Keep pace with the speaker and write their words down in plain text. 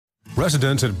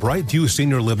Residents at Brightview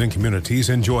Senior Living Communities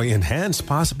enjoy enhanced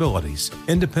possibilities,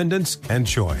 independence, and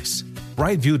choice.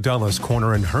 Brightview Dulles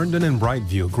Corner in Herndon and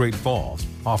Brightview, Great Falls,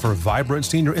 offer vibrant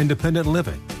senior independent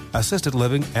living, assisted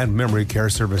living, and memory care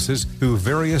services through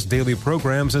various daily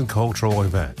programs and cultural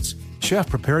events.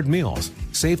 Chef-prepared meals,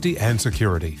 safety and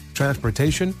security,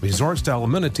 transportation, resort-style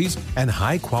amenities, and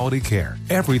high-quality care.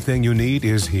 Everything you need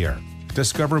is here.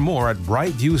 Discover more at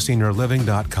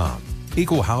brightviewseniorliving.com.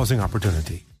 Equal housing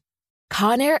opportunity.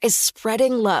 Conair is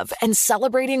spreading love and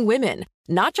celebrating women,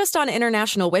 not just on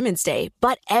International Women's Day,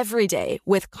 but every day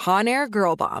with Conair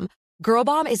Girl Bomb. Girl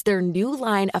Bomb is their new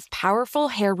line of powerful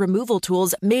hair removal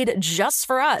tools made just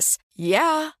for us.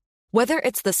 Yeah. Whether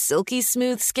it's the silky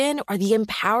smooth skin or the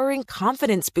empowering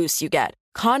confidence boost you get,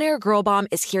 Conair Girl Bomb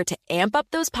is here to amp up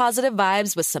those positive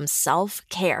vibes with some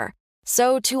self-care.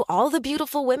 So to all the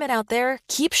beautiful women out there,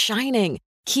 keep shining,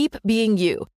 keep being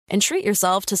you, and treat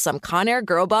yourself to some Conair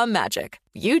Girl Bomb magic.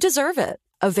 You deserve it.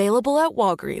 Available at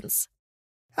Walgreens.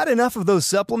 Had enough of those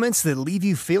supplements that leave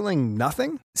you feeling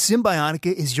nothing?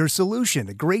 Symbiotica is your solution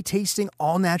to great-tasting,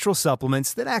 all-natural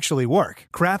supplements that actually work.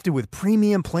 Crafted with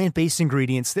premium plant-based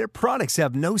ingredients, their products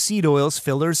have no seed oils,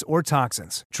 fillers, or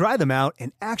toxins. Try them out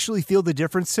and actually feel the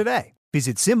difference today.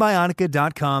 Visit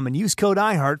Symbiotica.com and use code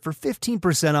IHEART for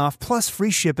 15% off plus free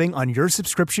shipping on your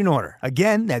subscription order.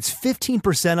 Again, that's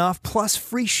 15% off plus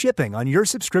free shipping on your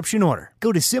subscription order.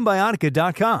 Go to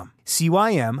Symbiotica.com.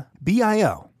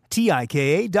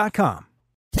 CYMBIOTIKA.com.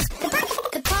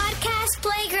 The Podcast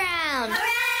Playground.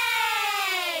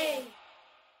 Hooray!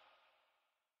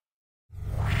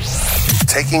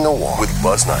 Taking a Walk with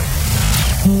Buzz Knight.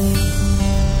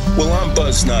 Well, I'm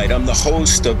Buzz Knight. I'm the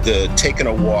host of the Takin'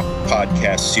 a Walk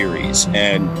podcast series,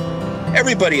 and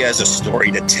everybody has a story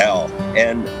to tell.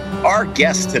 And our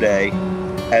guest today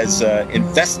has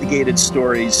investigated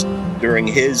stories during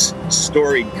his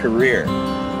storied career.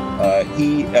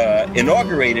 He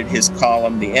inaugurated his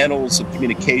column, The Annals of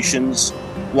Communications,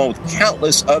 along with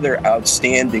countless other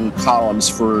outstanding columns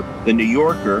for The New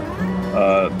Yorker,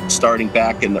 starting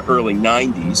back in the early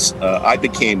 90s. I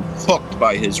became hooked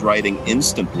by his writing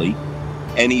instantly,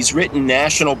 and he's written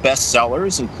national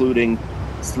bestsellers, including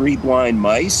Three Blind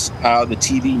Mice, How the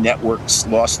TV Networks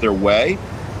Lost Their Way,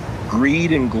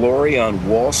 Greed and Glory on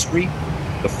Wall Street,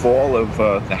 The Fall of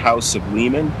the House of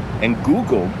Lehman, and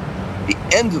Google, The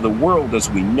End of the World as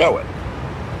We Know It.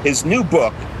 His new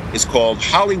book is called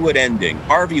Hollywood Ending,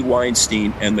 Harvey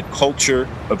Weinstein and the Culture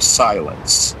of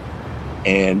Silence.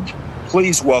 And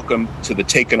please welcome to the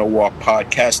Takin' a Walk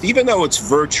podcast. Even though it's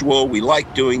virtual, we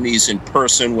like doing these in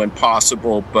person when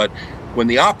possible, but when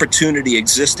the opportunity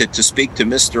existed to speak to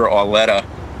Mr. Auletta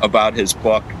about his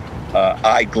book,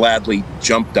 I gladly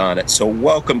jumped on it. So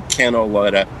welcome, Ken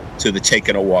Auletta, to the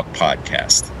Takin' a Walk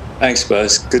podcast. Thanks,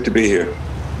 Buzz. Good to be here.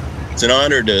 It's an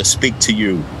honor to speak to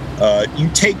you. You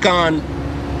take on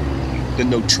the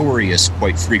notorious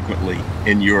quite frequently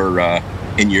in your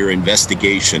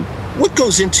investigation. What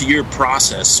goes into your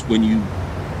process when you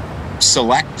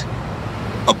select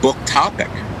a book topic?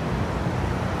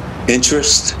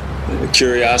 Interest,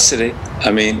 curiosity.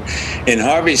 I mean, in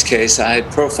Harvey's case, I had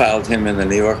profiled him in The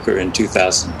New Yorker in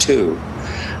 2002.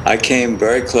 I came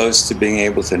very close to being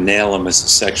able to nail him as a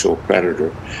sexual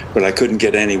predator, but I couldn't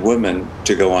get any women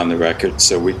to go on the record,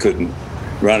 so we couldn't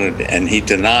run it. And he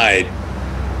denied,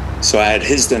 so I had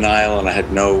his denial and I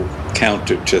had no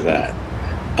counter to that.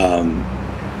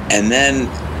 And then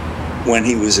when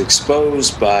he was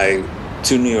exposed by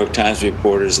two New York Times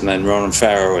reporters and then Ronan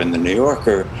Farrow in The New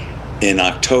Yorker in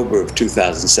October of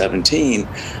 2017,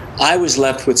 I was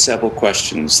left with several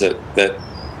questions that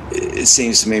it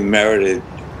seems to me merited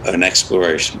an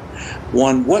exploration.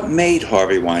 One, what made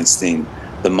Harvey Weinstein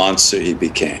the monster he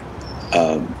became,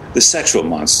 the sexual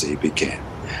monster he became?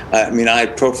 I mean, when I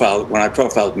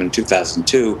profiled him in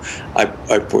 2002, I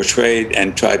portrayed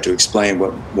and tried to explain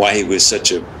why he was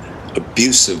such a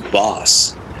abusive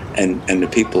boss and the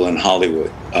people in Hollywood.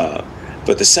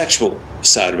 But the sexual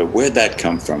side of it, where'd that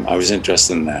come from? I was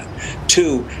interested in that.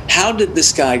 Two, how did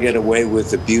this guy get away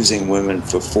with abusing women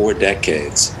for 4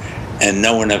 decades and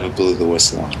no one ever blew the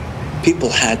whistle on him? People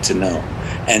had to know.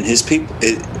 And his people,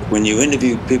 when you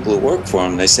interviewed people who worked for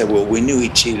him, they said, well, we knew he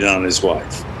cheated on his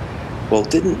wife. Well,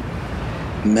 didn't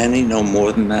many know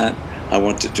more than that? I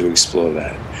wanted to explore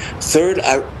that. Third,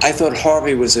 I thought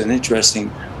Harvey was an interesting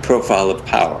profile of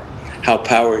power, how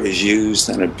power is used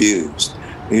and abused.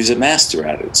 He was a master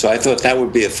at it. So I thought that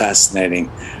would be a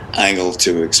fascinating angle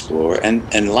to explore.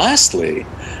 And lastly,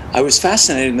 I was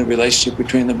fascinated in the relationship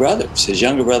between the brothers. His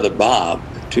younger brother, Bob,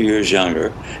 2 years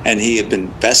younger, and he had been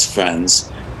best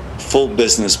friends, full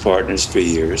business partners for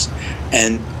years.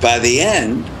 And by the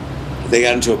end, they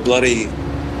got into a bloody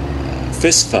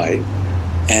fist fight,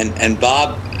 and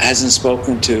Bob hasn't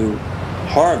spoken to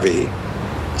Harvey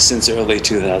since early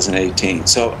 2018.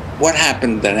 So what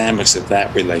happened, the dynamics of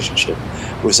that relationship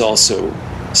was also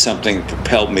something that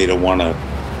propelled me to want to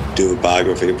do a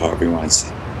biography of Harvey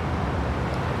Weinstein.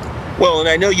 Well, and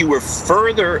I know you were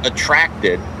further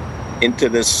attracted into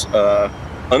this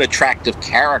unattractive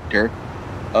character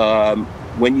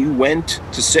when you went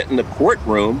to sit in the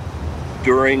courtroom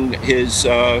during his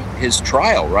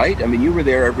trial, right? I mean, you were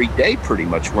there every day pretty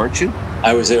much, weren't you?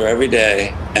 I was there every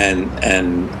day, and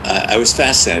I was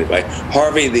fascinated by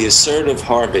Harvey, the assertive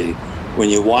Harvey. When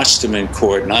you watched him in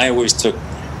court, and I always took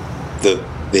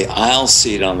the aisle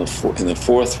seat in the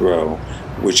fourth row,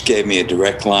 which gave me a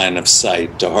direct line of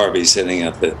sight to Harvey sitting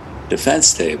at the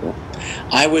defense table.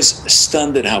 I was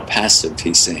stunned at how passive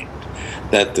he seemed,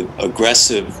 that the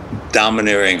aggressive,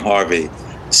 domineering Harvey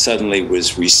suddenly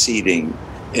was receding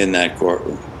in that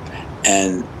courtroom.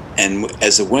 And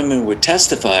as the women would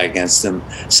testify against him,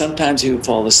 sometimes he would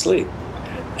fall asleep.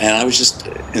 And I was just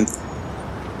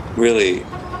really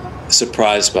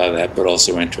surprised by that, but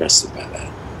also interested by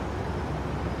that.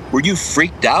 Were you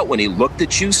freaked out when he looked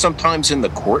at you sometimes in the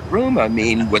courtroom? I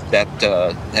mean, with that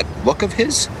look of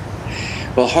his?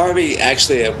 Well, Harvey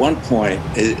actually, at one point,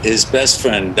 his best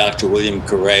friend, Dr. William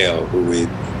Correo, who we'd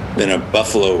been a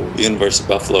University of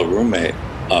Buffalo roommate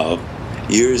of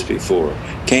years before,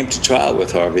 came to trial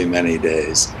with Harvey many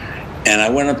days. And I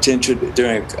went up to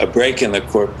during a break in the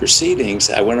court proceedings,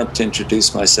 I went up to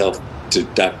introduce myself to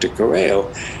Dr.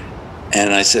 Correo.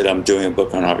 And I said, I'm doing a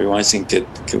book on Harvey Weinstein.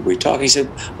 Could we talk? He said,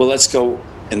 well, let's go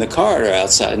in the corridor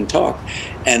outside and talk.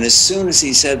 And as soon as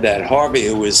he said that, Harvey,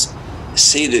 who was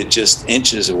seated just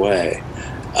inches away,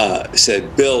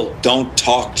 said, Bill, don't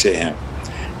talk to him.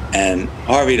 And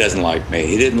Harvey doesn't like me.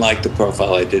 He didn't like the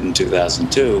profile I did in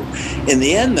 2002. In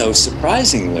the end, though,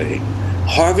 surprisingly,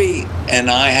 Harvey and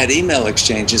I had email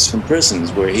exchanges from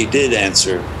prisons where he did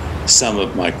answer some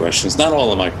of my questions, not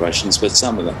all of my questions, but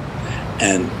some of them.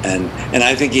 And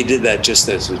I think he did that just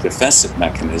as a defensive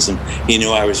mechanism. He knew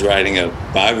I was writing a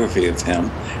biography of him,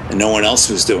 and no one else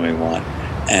was doing one,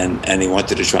 and he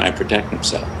wanted to try and protect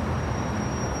himself.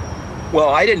 Well,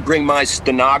 I didn't bring my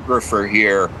stenographer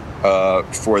here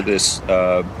for this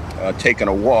Taking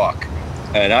a Walk,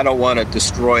 and I don't want to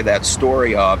destroy that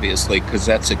story, obviously, because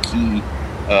that's a key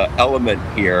element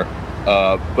here.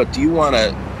 But do you want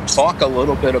to talk a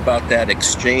little bit about that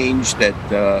exchange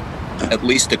that at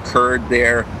least occurred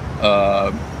there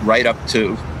right up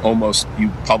to almost you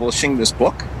publishing this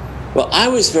book? Well, I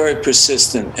was very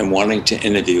persistent in wanting to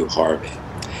interview Harvey.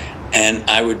 And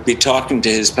I would be talking to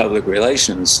his public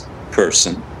relations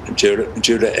person, Judah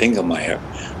Engelmeyer,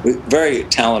 very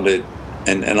talented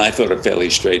and I thought a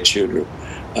fairly straight shooter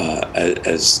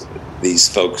as these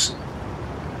folks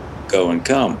go and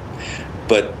come.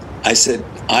 But I said,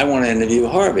 I want to interview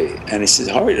Harvey. And he said,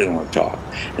 Harvey doesn't want to talk.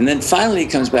 And then finally he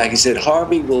comes back, he said,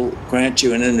 Harvey will grant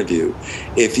you an interview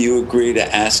if you agree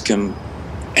to ask him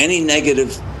any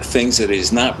negative things that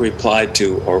he's not replied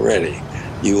to already.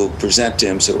 You will present to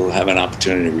him so we'll have an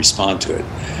opportunity to respond to it.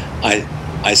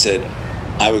 I said,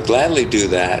 I would gladly do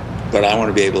that, but I want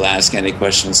to be able to ask any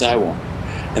questions I want.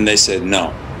 And they said,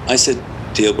 no. I said,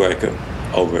 deal breaker,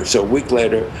 over. So a week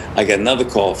later, I got another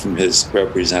call from his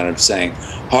representative saying,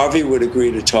 Harvey would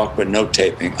agree to talk, but no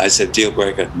taping. I said, deal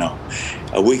breaker, no.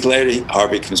 A week later,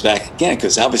 Harvey comes back again,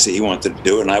 because obviously he wanted to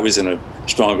do it, and I was in a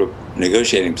stronger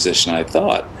negotiating position, I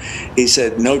thought. He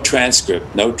said, no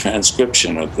transcript, no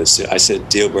transcription of this. I said,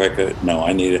 deal breaker, no,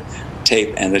 I need a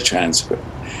tape and a transcript.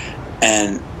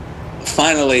 And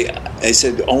finally, they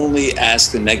said, only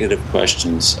ask the negative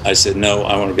questions. I said, no,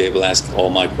 I want to be able to ask all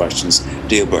my questions,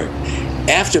 deal breaker.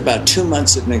 After about 2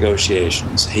 months of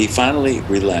negotiations, he finally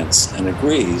relents and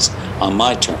agrees on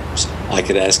my terms. I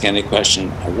could ask any question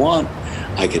I want,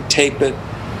 I could tape it,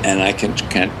 and I can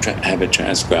have it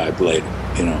transcribed later,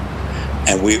 you know.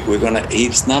 And we're going to,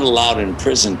 he's not allowed in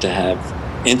prison to have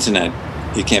internet.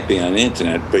 You can't be on the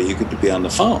internet, but you could be on the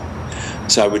phone.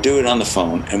 So I would do it on the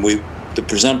phone, and the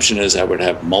presumption is I would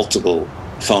have multiple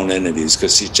phone interviews,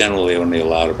 because he's generally only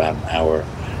allowed about an hour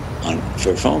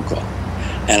for a phone call.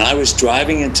 And I was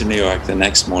driving into New York the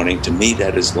next morning to meet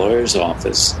at his lawyer's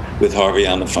office with Harvey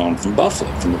on the phone from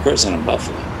Buffalo, from the prison in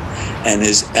Buffalo. And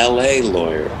his LA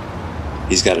lawyer,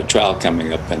 he's got a trial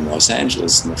coming up in Los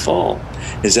Angeles in the fall.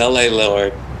 His LA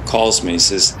lawyer calls me,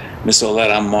 says, Mr.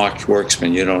 Auletta, I'm Mark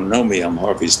Worksman. You don't know me. I'm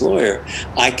Harvey's lawyer.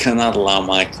 I cannot allow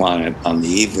my client on the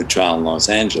eve of trial in Los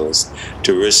Angeles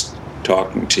to risk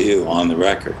talking to you on the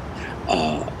record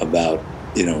about,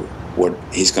 you know, what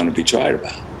he's going to be tried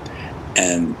about.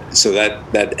 And so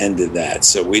that ended that.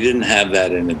 So we didn't have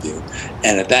that interview.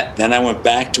 And then I went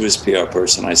back to his PR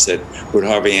person. I said, would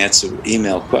Harvey answer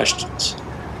email questions?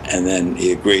 And then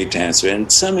he agreed to answer.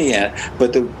 And some he had,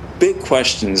 but the big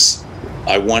questions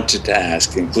I wanted to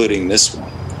ask, including this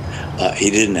one, he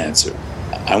didn't answer.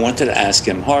 I wanted to ask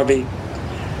him, Harvey,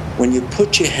 when you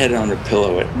put your head on a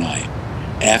pillow at night,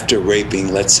 after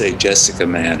raping, let's say, Jessica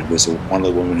Mann, who was one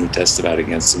of the women who testified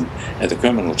against him at the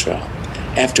criminal trial,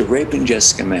 after raping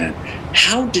Jessica Mann,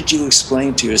 how did you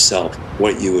explain to yourself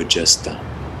what you had just done?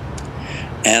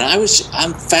 And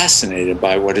I'm fascinated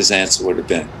by what his answer would have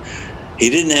been. He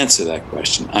didn't answer that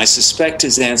question. I suspect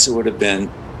his answer would have been,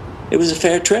 it was a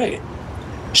fair trade.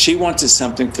 She wanted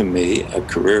something from me, a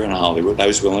career in Hollywood. I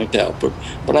was willing to help her,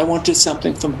 but I wanted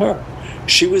something from her.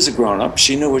 She was a grown-up.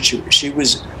 She knew what she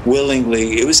was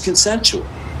willingly, it was consensual.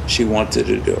 She wanted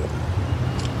to do it.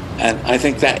 And I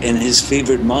think that in his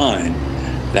fevered mind,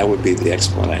 that would be the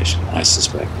explanation, I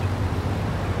suspect.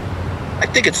 I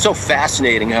think it's so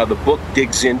fascinating how the book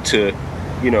digs into,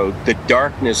 the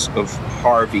darkness of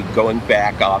Harvey, going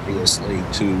back, obviously,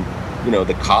 to,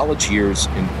 the college years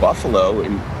in Buffalo,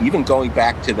 and even going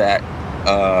back to that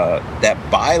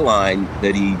byline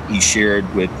that he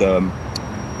shared with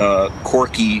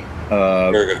Corky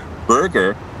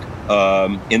Berger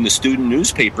in the student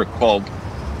newspaper called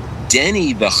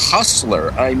Denny the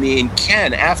Hustler. I mean,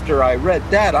 Ken, after I read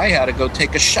that, I had to go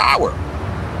take a shower.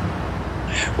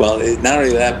 Well, not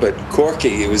only that, but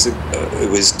Corky, it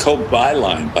was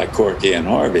co-byline by Corky and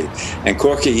Harvey. And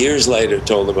Corky years later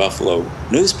told the Buffalo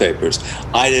newspapers,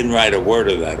 I didn't write a word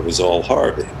of that. It was all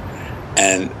Harvey.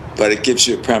 But it gives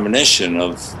you a premonition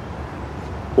of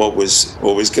what was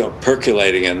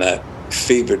percolating in that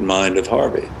fevered mind of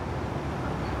Harvey.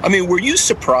 I mean, were you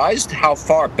surprised how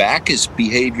far back his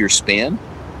behavior spanned?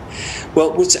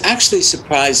 Well, what's actually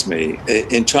surprised me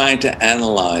in trying to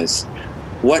analyze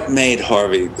what made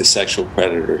Harvey the sexual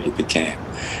predator he became.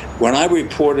 When I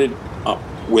reported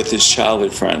with his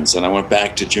childhood friends, and I went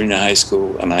back to junior high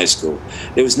school and high school,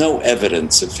 there was no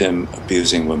evidence of him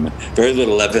abusing women, very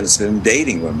little evidence of him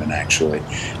dating women, actually.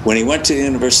 When he went to the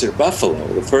University of Buffalo,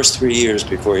 the first 3 years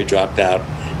before he dropped out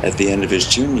at the end of his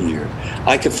junior year,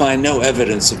 I could find no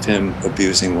evidence of him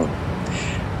abusing women.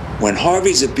 When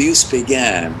Harvey's abuse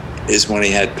began is when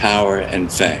he had power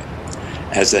and fame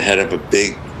as the head of a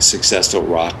big, successful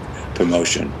rock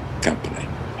promotion company,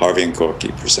 Harvey and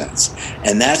Corky Presents.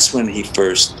 And that's when he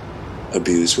first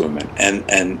abused women.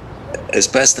 And as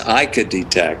best I could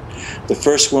detect, the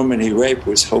first woman he raped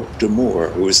was Hope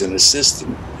DeMoore, who was an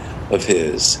assistant of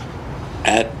his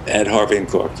at Harvey and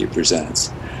Corky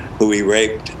Presents, who he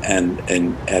raped and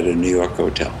at a New York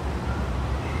hotel.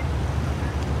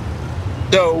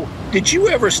 So, did you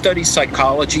ever study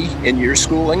psychology in your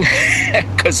schooling?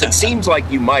 Because it seems like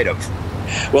you might have.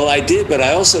 Well, I did, but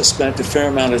I also spent a fair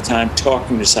amount of time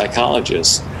talking to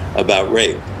psychologists about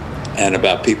rape and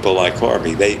about people like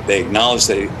Harvey. They acknowledge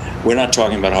we're not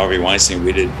talking about Harvey Weinstein.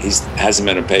 He hasn't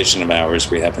been a patient of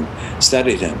ours. We haven't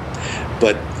studied him.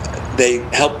 But they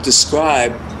help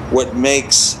describe what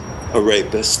makes a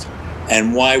rapist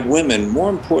and why women, more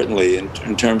importantly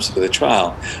in terms of the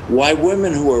trial, why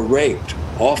women who are raped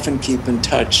often keep in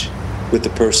touch with the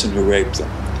person who raped them.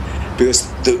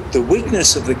 Because the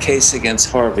weakness of the case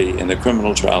against Harvey in the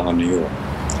criminal trial in New York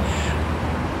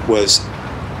was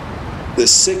the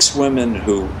 6 women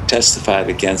who testified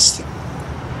against him.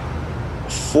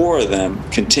 4 of them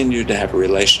continued to have a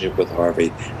relationship with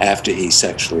Harvey after he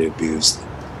sexually abused them.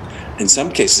 In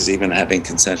some cases, even having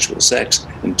consensual sex,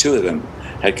 and 2 of them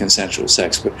had consensual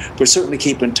sex. But certainly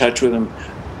keep in touch with him,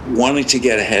 wanting to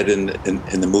get ahead in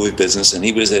the movie business, and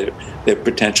he was their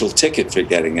potential ticket for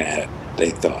getting ahead, they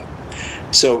thought.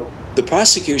 So the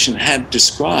prosecution had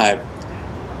described,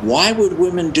 why would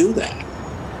women do that?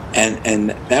 And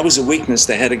that was a weakness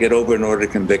they had to get over in order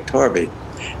to convict Harvey.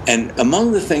 And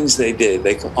among the things they did,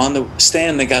 on the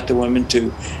stand, they got the women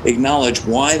to acknowledge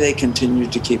why they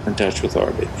continued to keep in touch with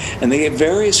Harvey. And they gave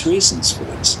various reasons for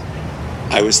this.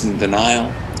 I was in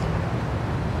denial.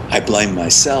 I blamed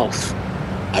myself.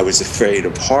 I was afraid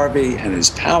of Harvey and his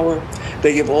power.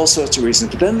 They give all sorts of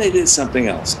reasons, but then they did something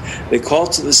else. They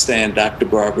called to the stand Dr.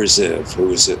 Barbara Ziv, who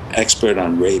was an expert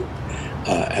on rape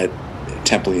at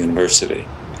Temple University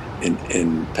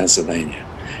in Pennsylvania.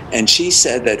 And she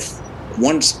said that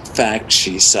one fact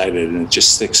she cited, and it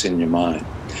just sticks in your mind,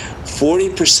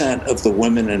 40% of the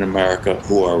women in America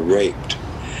who are raped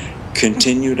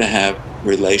continue to have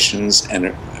relations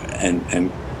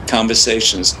and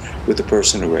conversations with the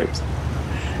person who raped them.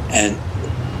 And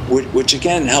which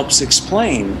again helps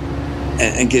explain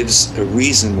and gives a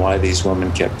reason why these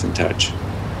women kept in touch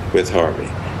with Harvey.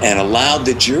 and allowed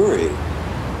the jury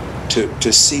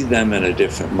to see them in a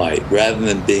different light, rather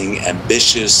than being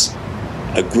ambitious,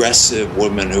 aggressive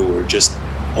women who were just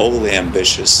overly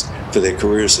ambitious for their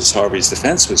careers, as Harvey's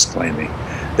defense was claiming.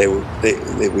 They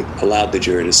would allow the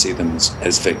jury to see them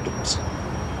as victims.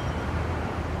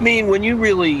 I mean, when you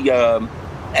really,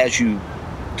 as you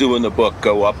do in the book,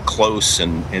 go up close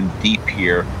and deep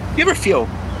here, do you ever feel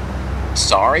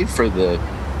sorry for the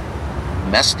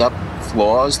messed up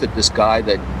flaws that this guy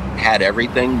that had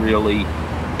everything really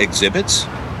exhibits?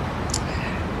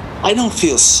 I don't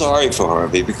feel sorry for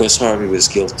Harvey, because Harvey was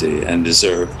guilty and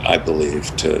deserved, I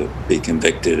believe, to be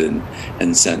convicted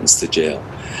and sentenced to jail.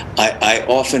 I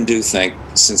often do think,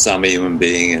 since I'm a human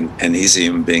being and he's a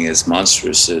human being as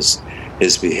monstrous as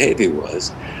his behavior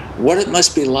was, what it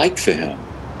must be like for him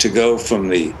to go from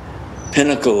the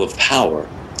pinnacle of power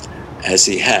as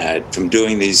he had, from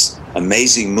doing these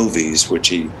amazing movies which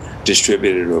he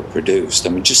distributed or produced. I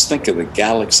mean, just think of the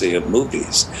galaxy of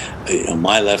movies.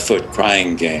 My Left Foot,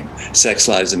 Crying Game, Sex,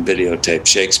 Lies, and Videotape,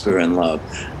 Shakespeare in Love.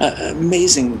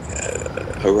 Amazing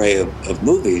array of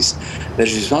movies that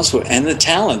he's responsible for. And the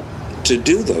talent to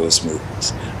do those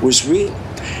movies was real.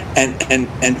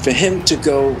 And for him to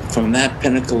go from that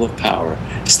pinnacle of power,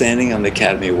 standing on the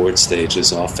Academy Award stage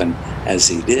as often as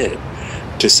he did,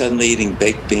 to suddenly eating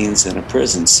baked beans in a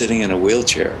prison, sitting in a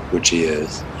wheelchair, which he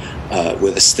is,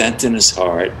 with a stent in his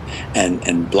heart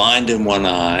and blind in one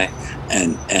eye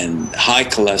and high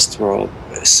cholesterol,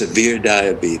 severe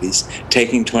diabetes,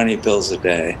 taking 20 pills a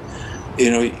day.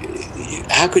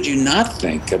 How could you not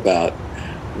think about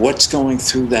what's going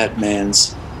through that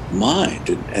man's mind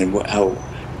and how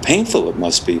painful it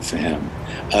must be for him,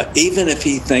 even if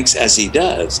he thinks, as he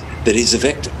does, that he's a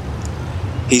victim.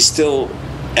 He's still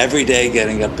every day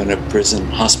getting up in a prison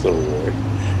hospital ward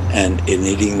and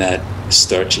eating that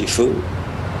starchy food.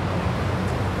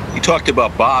 You talked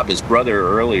about Bob, his brother,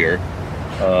 earlier.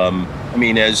 I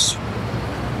mean, as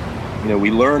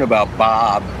we learn about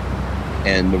Bob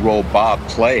and the role Bob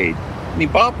played. I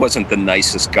mean, Bob wasn't the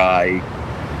nicest guy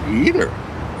either,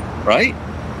 right?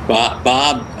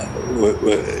 Bob,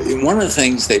 one of the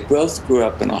things, they both grew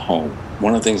up in a home.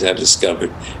 One of the things I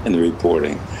discovered in the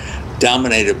reporting,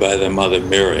 dominated by their mother,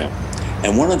 Miriam.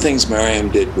 And one of the things Miriam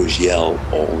did was yell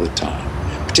all the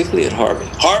time, particularly at Harvey.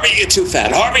 Harvey, you're too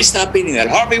fat. Harvey, stop eating that.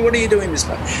 Harvey, what are you doing this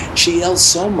much? She yelled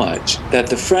so much that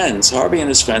the friends, Harvey and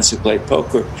his friends who played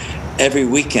poker every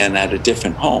weekend at a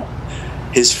different home,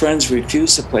 his friends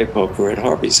refused to play poker at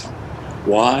Harvey's home.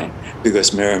 Why?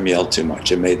 Because Miriam yelled too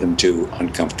much. It made them too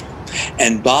uncomfortable.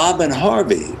 And Bob and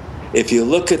Harvey, if you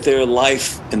look at their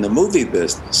life in the movie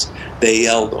business, they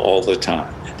yelled all the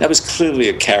time. That was clearly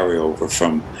a carryover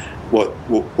from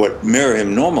what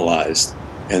Miriam normalized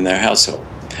in their household.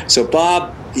 So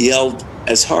Bob yelled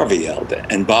as Harvey yelled,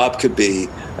 and Bob could be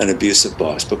an abusive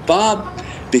boss. But Bob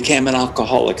became an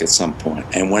alcoholic at some point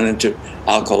and went into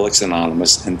Alcoholics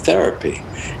Anonymous and therapy.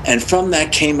 And from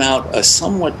that came out a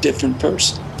somewhat different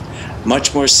person,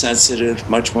 much more sensitive,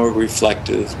 much more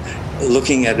reflective,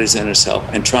 looking at his inner self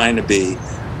and trying to be,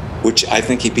 which I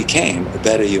think he became, a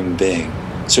better human being,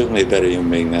 certainly a better human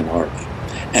being than Harvey,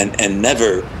 and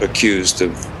never accused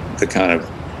of the kind of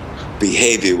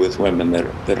behavior with women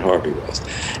that Harvey was.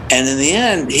 And in the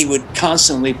end, he would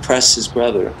constantly press his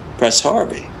brother, press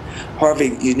Harvey.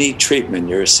 Harvey, you need treatment.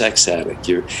 You're a sex addict.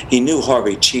 He knew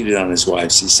Harvey cheated on his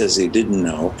wives. He says he didn't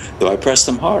know, though I pressed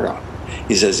him hard on him.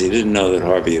 He says he didn't know that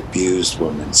Harvey abused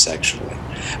women sexually.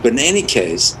 But in any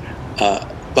case,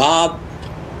 Bob,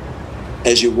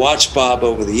 as you watch Bob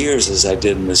over the years, as I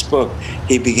did in this book,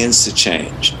 he begins to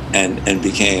change and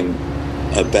became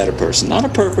a better person. Not a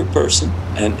perfect person,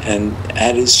 and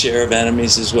had his share of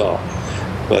enemies as well,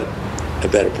 but a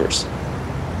better person.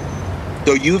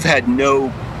 So you've had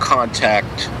no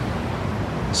contact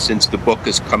since the book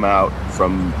has come out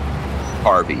from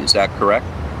Harvey, is that correct?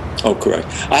 Oh, correct.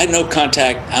 I had no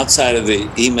contact outside of the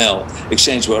email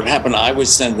exchange. What happened, I would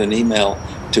send an email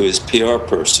to his PR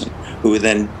person, who would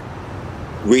then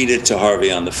read it to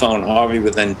Harvey on the phone. Harvey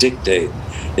would then dictate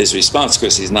his response,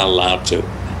 because he's not allowed to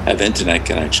have internet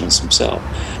connections himself.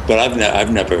 But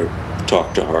I've never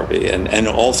talked to Harvey, and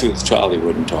all through the trial he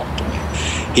wouldn't talk to me.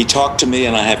 He talked to me,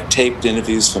 and I have taped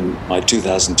interviews from my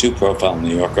 2002 profile in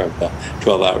New York. I have about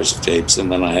 12 hours of tapes, and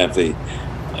then I have the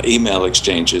email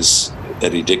exchanges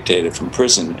that he dictated from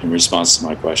prison in response to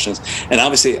my questions. And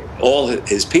obviously, all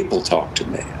his people talked to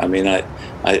me. I mean,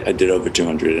 I did over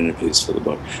 200 interviews for the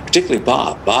book, particularly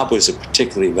Bob. Bob was a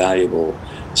particularly valuable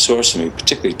source for me,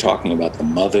 particularly talking about the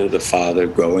mother, the father,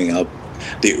 growing up,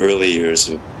 the early years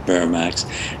of Miramax,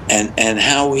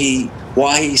 and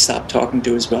why he stopped talking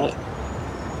to his brother.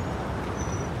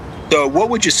 So what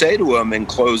would you say to him in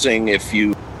closing if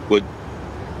you would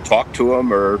talk to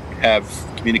him or have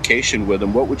communication with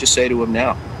him? What would you say to him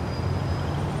now?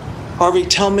 Harvey,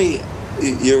 tell me,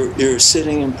 you're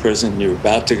sitting in prison. You're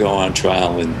about to go on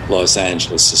trial in Los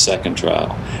Angeles, the second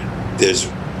trial.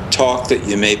 There's talk that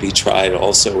you may be tried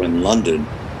also in London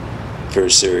for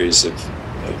a series of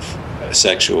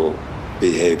sexual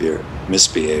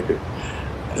misbehavior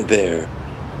there.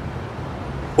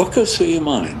 What goes through your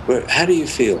mind? How do you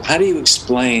feel? How do you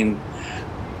explain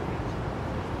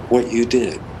what you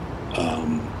did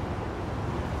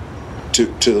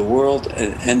to the world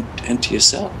and to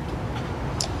yourself?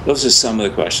 Those are some of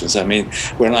the questions. I mean,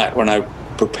 when I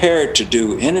prepared to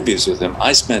do interviews with him,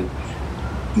 I spent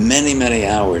many, many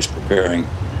hours preparing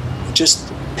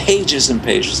just pages and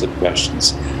pages of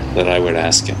questions that I would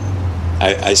ask him.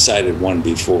 I cited one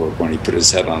before when he put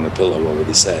his head on a pillow, what would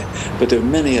he say? But there are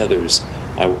many others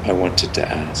I wanted to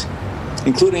ask,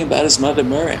 including about his mother,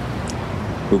 Miriam,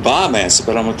 who Bob answered,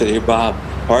 but I wanted to hear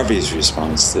Harvey's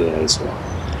response to that as well.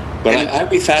 But I'd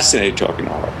be fascinated talking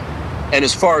to Harvey. And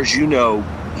as far as you know,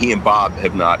 he and Bob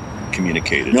have not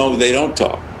communicated. No, they don't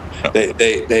talk.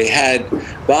 They had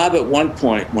Bob at one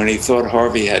point when he thought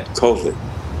Harvey had COVID.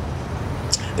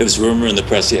 There was a rumor in the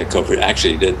press he had COVID.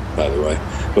 Actually, he did, by the way,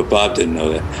 but Bob didn't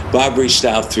know that. Bob reached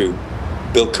out through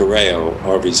Bill Correo,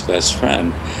 Harvey's best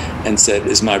friend, and said,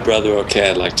 "Is my brother okay?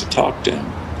 I'd like to talk to him."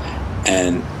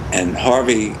 And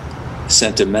Harvey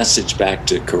sent a message back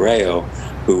to Correo,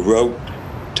 who wrote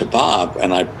to Bob,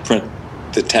 and I print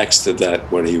the text of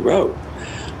that, what he wrote.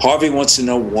 Harvey wants to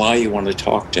know why you want to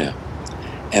talk to him.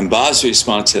 And Bob's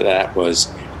response to that was,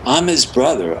 "I'm his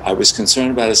brother. I was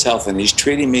concerned about his health, and he's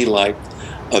treating me like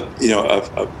a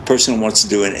person who wants to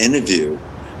do an interview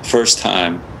first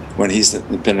time when he's the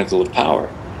pinnacle of power."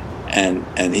 And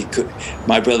he could.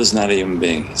 My brother's not a human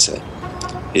being, he said.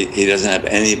 He doesn't have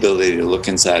any ability to look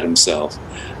inside himself,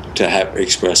 to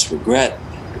express regret,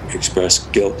 express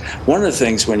guilt. One of the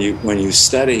things when you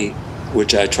study,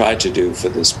 which I tried to do for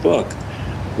this book,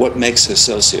 what makes a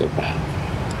sociopath,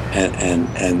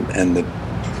 and the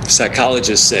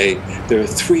psychologists say there are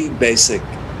three basic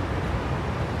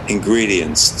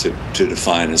ingredients to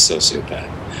define a sociopath.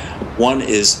 One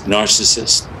is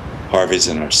narcissist. Harvey's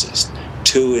a narcissist.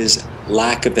 Two is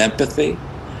lack of empathy.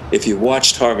 If you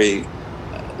watched Harvey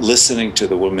listening to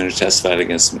the woman who testified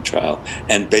against him in trial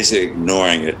and basically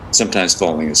ignoring it, sometimes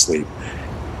falling asleep,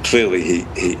 clearly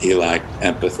he lacked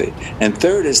empathy. And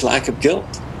third is lack of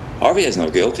guilt. Harvey has no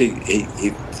guilt.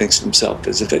 He thinks of himself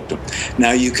as a victim.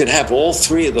 Now, you could have all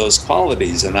three of those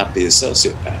qualities and not be a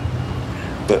sociopath.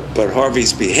 But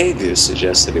Harvey's behavior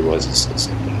suggests that he was a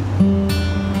sociopath.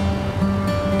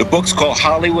 The book's called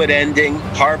Hollywood Ending,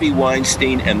 Harvey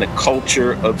Weinstein and the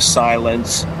Culture of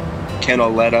Silence. Ken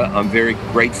Auletta, I'm very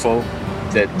grateful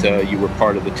that you were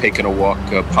part of the Takin' a Walk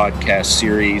podcast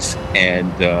series,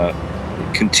 and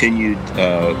continued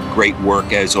great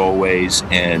work as always,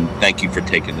 and thank you for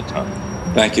taking the time.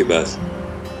 Thank you, Buzz.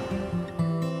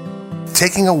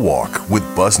 Taking a Walk with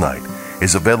Buzz Knight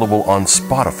is available on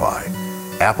Spotify,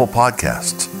 Apple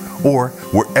Podcasts, or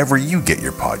wherever you get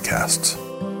your podcasts.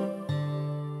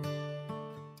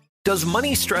 Does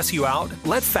money stress you out?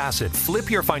 Let Facet flip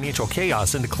your financial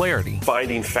chaos into clarity.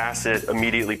 Finding Facet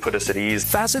immediately put us at ease.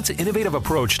 Facet's innovative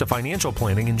approach to financial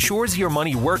planning ensures your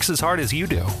money works as hard as you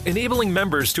do, enabling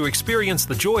members to experience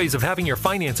the joys of having your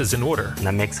finances in order. And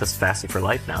that makes us Facet for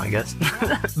life now, I guess.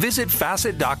 Visit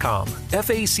Facet.com,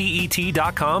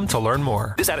 FACET.com to learn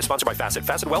more. This ad is sponsored by Facet.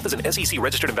 Facet Wealth is an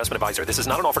SEC-registered investment advisor. This is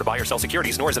not an offer to buy or sell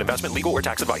securities, nor is it investment, legal, or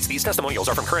tax advice. These testimonials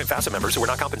are from current Facet members who are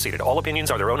not compensated. All opinions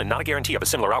are their own and not a guarantee of a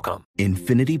similar outcome.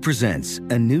 Infiniti presents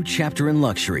a new chapter in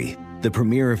luxury, the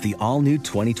premiere of the all-new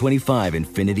 2025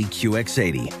 Infiniti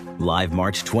QX80, live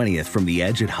March 20th from the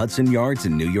Edge at Hudson Yards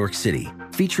in New York City,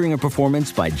 featuring a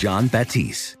performance by John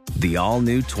Batiste. The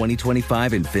all-new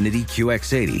 2025 Infiniti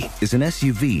QX80 is an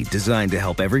SUV designed to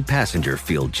help every passenger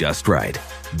feel just right.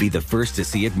 Be the first to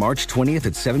see it March 20th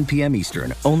at 7 p.m.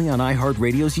 Eastern, only on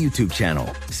iHeartRadio's YouTube channel.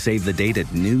 Save the date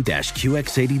at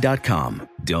new-QX80.com.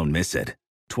 Don't miss it.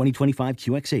 2025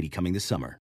 QX80 coming this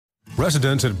summer.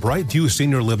 Residents at Brightview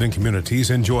Senior Living Communities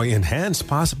enjoy enhanced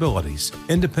possibilities,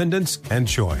 independence, and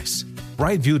choice.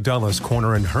 Brightview Dulles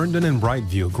Corner in Herndon and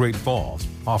Brightview, Great Falls,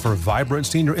 offer vibrant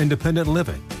senior independent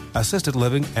living, assisted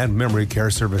living, and memory care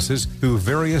services through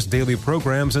various daily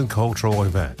programs and cultural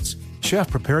events.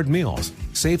 Chef-prepared meals,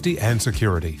 safety and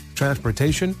security,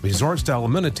 transportation, resort-style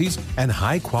amenities, and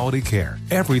high-quality care.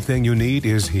 Everything you need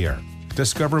is here.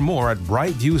 Discover more at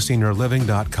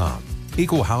brightviewseniorliving.com.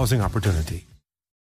 Equal housing opportunity.